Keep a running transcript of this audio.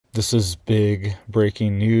This is big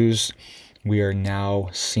breaking news. We are now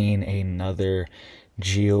seeing another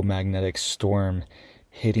geomagnetic storm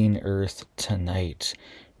hitting Earth tonight.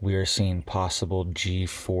 We are seeing possible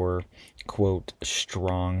G4, quote,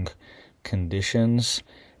 strong conditions,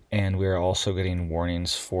 and we are also getting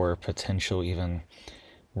warnings for potential even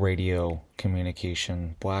radio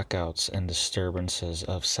communication blackouts and disturbances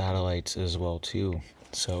of satellites as well too.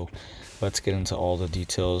 So let's get into all the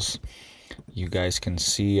details. You guys can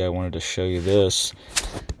see I wanted to show you this.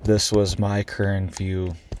 This was my current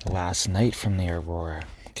view last night from the Aurora.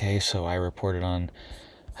 Okay, so I reported on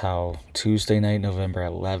how Tuesday night, November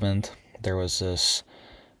 11th, there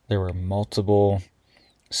were multiple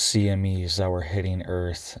CMEs that were hitting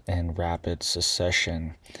Earth in rapid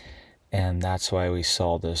succession. And that's why we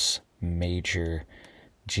saw this major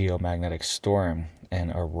geomagnetic storm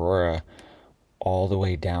in Aurora all the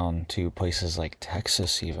way down to places like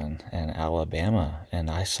Texas even and Alabama. And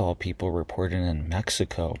I saw people reporting in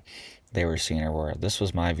Mexico they were seeing Aurora. This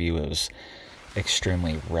was my view. It was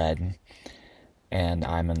extremely red. And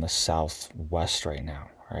I'm in the southwest right now,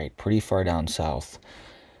 right? Pretty far down south.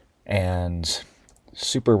 And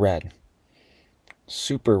super red.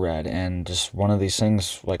 Super red, and just one of these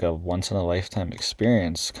things, like a once-in-a-lifetime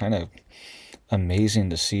experience. Kind of amazing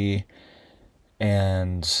to see.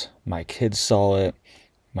 And my kids saw it,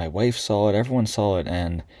 my wife saw it, everyone saw it,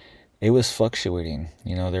 and it was fluctuating.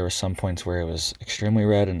 You know, there were some points where it was extremely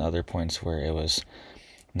red and other points where it was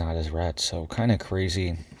not as red. So kind of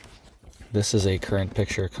crazy. This is a current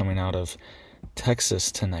picture coming out of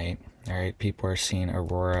Texas tonight. All right, people are seeing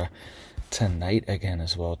Aurora tonight again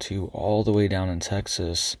as well too, all the way down in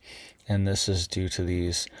Texas. And this is due to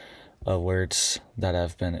these alerts that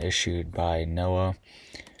have been issued by NOAA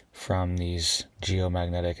from these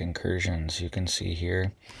geomagnetic incursions. You can see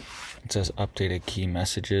here it says updated key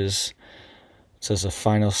messages. It says a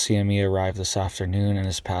final CME arrived this afternoon and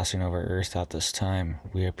is passing over Earth at this time.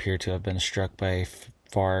 We appear to have been struck by a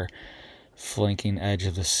far flanking edge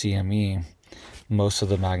of the CME. Most of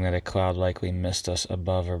the magnetic cloud likely missed us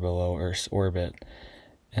above or below Earth's orbit,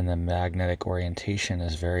 and the magnetic orientation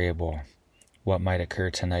is variable. What might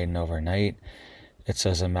occur tonight and overnight? It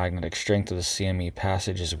says the magnetic strength of the CME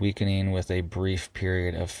passage is weakening with a brief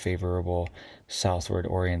period of favorable southward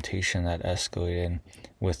orientation that escalated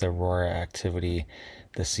with Aurora activity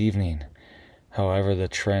this evening. However, the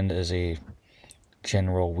trend is a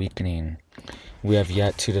general weakening. We have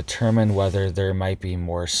yet to determine whether there might be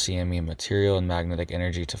more CME material and magnetic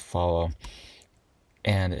energy to follow,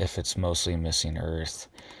 and if it's mostly missing Earth.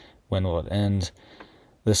 When will it end?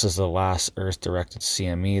 This is the last Earth-directed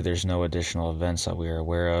CME. There's no additional events that we are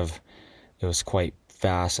aware of. It was quite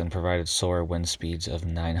fast and provided solar wind speeds of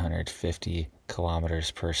 950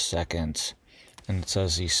 kilometers per second. And it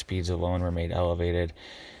says these speeds alone were made elevated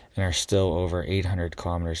and are still over 800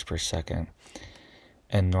 kilometers per second.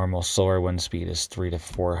 And normal solar wind speed is 300 to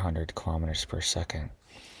 400 kilometers per second.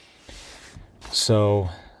 So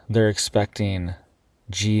they're expecting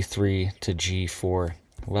G3 to G4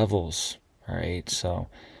 levels. All right, so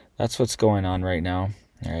that's what's going on right now.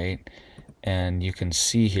 All right, and you can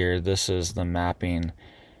see here, this is the mapping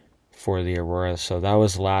for the Aurora. So that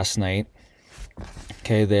was last night.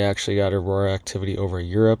 Okay, they actually got Aurora activity over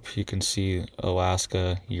Europe. You can see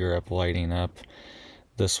Alaska, Europe lighting up.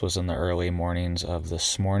 This was in the early mornings of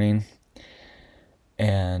this morning.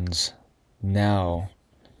 And now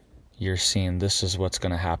you're seeing this is what's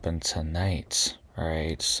going to happen tonight. All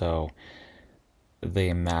right, so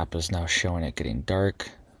the map is now showing it getting dark,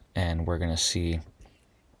 and we're going to see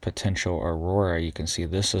potential Aurora. You can see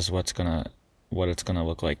this is what it's going to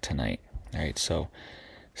look like tonight. All right, so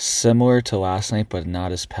similar to last night, but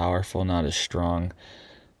not as powerful, not as strong,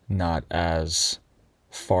 not as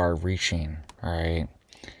far reaching. All right,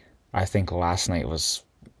 I think last night was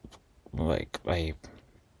like a,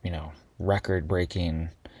 record-breaking,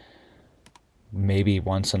 maybe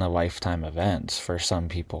once-in-a-lifetime event for some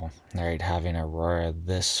people. All right, having Aurora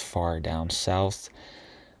this far down south,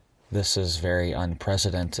 this is very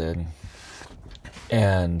unprecedented.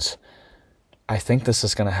 And I think this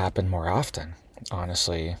is going to happen more often,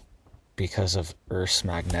 honestly, because of Earth's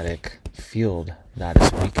magnetic field that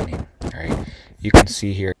is weakening. All right, you can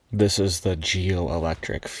see here, this is the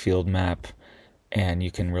geoelectric field map, and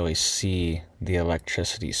you can really see the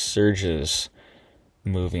electricity surges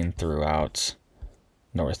moving throughout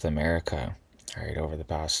North America, all right, over the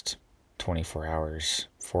past 24 hours,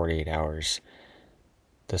 48 hours.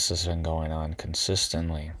 This has been going on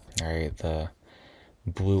consistently. All right, the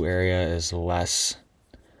blue area is less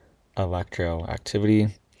electro activity,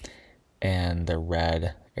 and the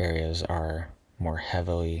red areas are more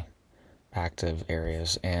heavily active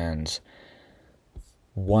areas. And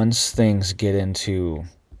once things get into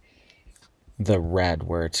the red,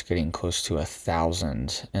 where it's getting close to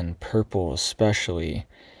 1,000, and purple especially,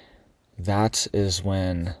 that is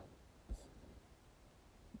when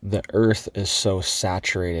the earth is so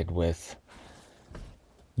saturated with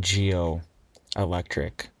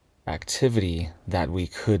geoelectric activity that we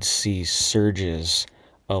could see surges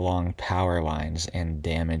along power lines and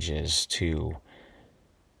damages to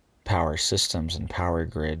power systems and power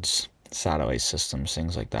grids, satellite systems,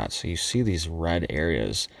 things like that. So you see these red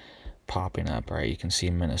areas popping up, right? You can see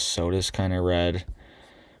Minnesota's kind of red.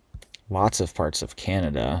 Lots of parts of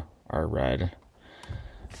Canada are red.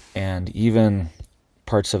 And even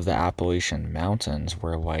parts of the Appalachian Mountains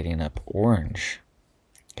were lighting up orange.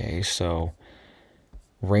 Okay, so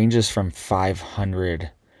ranges from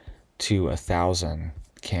 500 to 1,000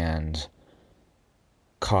 can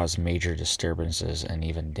cause major disturbances and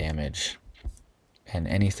even damage. And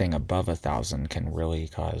anything above 1,000 can really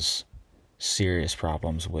cause serious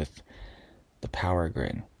problems with the power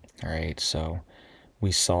grid. All right, so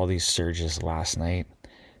we saw these surges last night.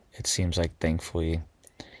 It seems like, thankfully,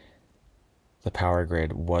 the power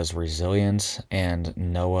grid was resilient, and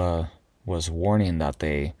NOAA was warning that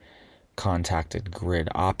they contacted grid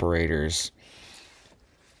operators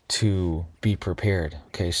to be prepared.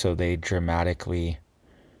 Okay, so they dramatically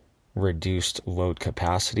reduced load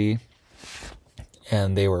capacity,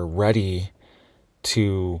 and they were ready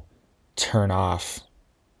to turn off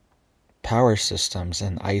power systems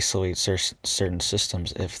and isolate certain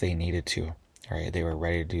systems if they needed to. All right, they were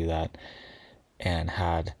ready to do that and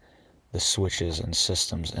had the switches and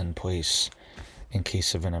systems in place in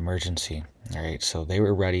case of an emergency. All right, so they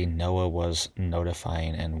were ready. NOAA was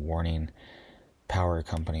notifying and warning power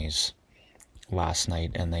companies last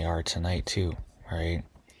night, and they are tonight too. All right,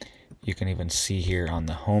 you can even see here on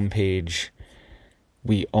the home page,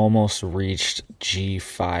 we almost reached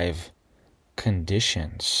G5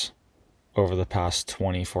 conditions over the past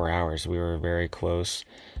 24 hours. We were very close.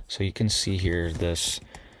 So you can see here this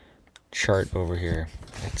chart over here.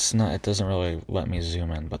 It doesn't really let me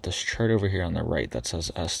zoom in, but this chart over here on the right that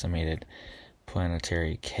says estimated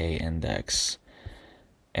planetary K index.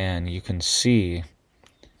 And you can see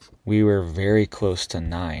we were very close to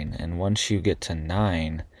 9. And once you get to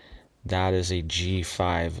 9, that is a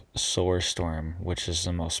G5 solar storm, which is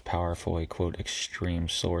the most powerful, a quote, extreme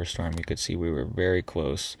solar storm. You could see we were very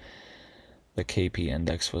close. The KP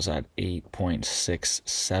index was at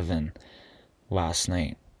 8.67 last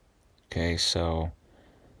night. Okay, so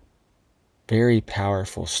very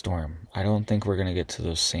powerful storm. I don't think we're going to get to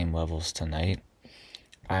those same levels tonight.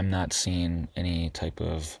 I'm not seeing any type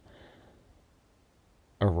of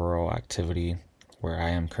auroral activity where I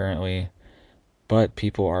am currently, but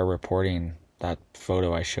people are reporting that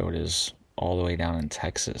photo I showed is all the way down in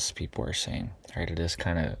Texas, people are saying. Right, it's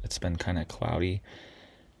been kind of cloudy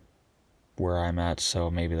where I'm at, so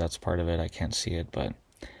maybe that's part of it. I can't see it, but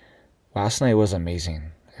last night was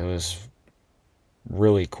amazing. It was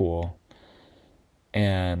really cool.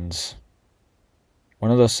 And one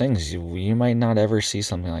of those things, you might not ever see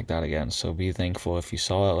something like that again. So be thankful. If you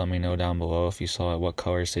saw it, let me know down below. If you saw it, what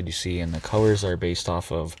colors did you see? And the colors are based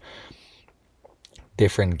off of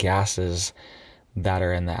different gases that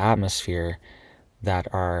are in the atmosphere that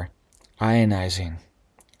are ionizing.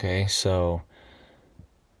 Okay, so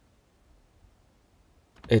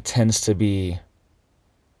it tends to be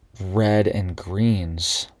red and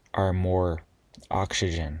greens are more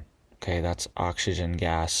oxygen. Okay, that's oxygen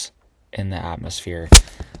gas in the atmosphere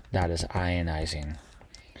that is ionizing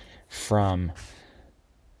from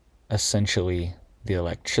essentially the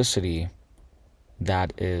electricity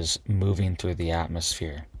that is moving through the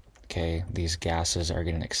atmosphere. Okay, these gases are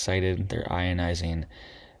getting excited, they're ionizing,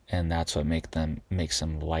 and that's what makes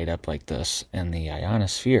them light up like this in the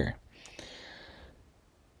ionosphere.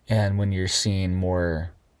 And when you're seeing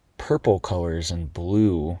more purple colors and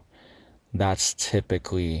blue, that's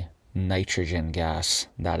typically nitrogen gas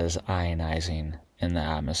that is ionizing in the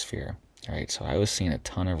atmosphere. All right, so I was seeing a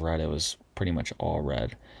ton of red. It was pretty much all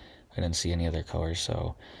red. I didn't see any other colors.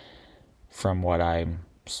 So from what I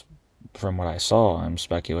saw, I'm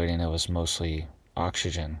speculating it was mostly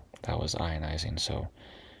oxygen that was ionizing. So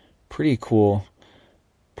pretty cool,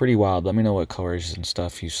 pretty wild. Let me know what colors and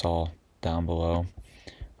stuff you saw down below.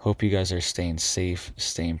 Hope you guys are staying safe,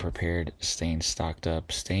 staying prepared, staying stocked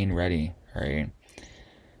up, staying ready, all right?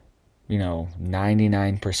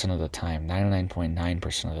 99% of the time,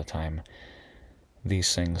 99.9% of the time,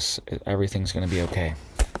 everything's going to be okay.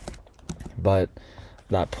 But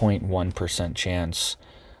that 0.1% chance,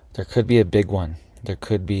 there could be a big one. There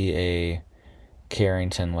could be a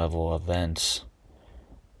Carrington level events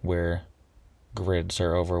where grids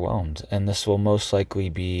are overwhelmed. And this will most likely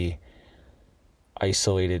be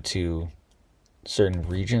isolated to certain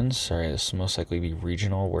regions. Sorry, this will most likely be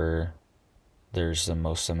regional, where there's the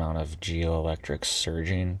most amount of geoelectric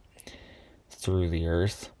surging through the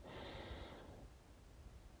earth.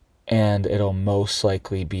 And it'll most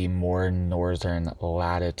likely be more northern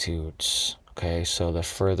latitudes. Okay, so the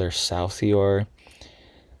further south you are,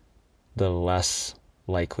 the less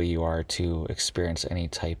likely you are to experience any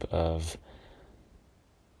type of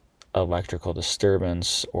electrical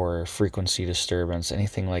disturbance or frequency disturbance,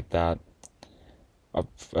 anything like that,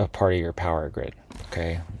 a part of your power grid.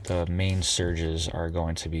 Okay, the main surges are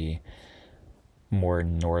going to be more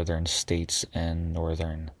northern states and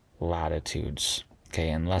northern latitudes. Okay,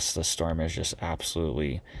 unless the storm is just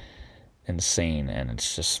absolutely insane and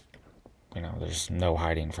it's just, there's no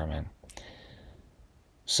hiding from it.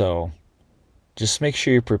 So just make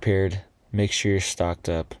sure you're prepared, make sure you're stocked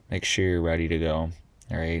up, make sure you're ready to go.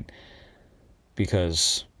 All right,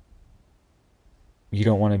 because you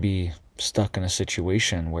don't want to be stuck in a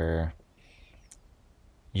situation where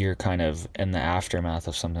you're kind of in the aftermath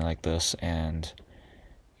of something like this and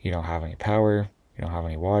you don't have any power, you don't have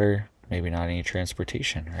any water, maybe not any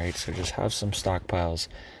transportation, right? So just have some stockpiles,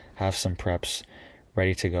 have some preps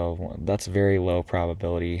ready to go. That's very low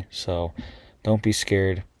probability, so don't be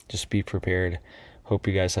scared, just be prepared. Hope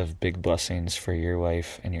you guys have big blessings for your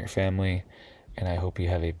life and your family, and I hope you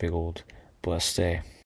have a big old blessed day.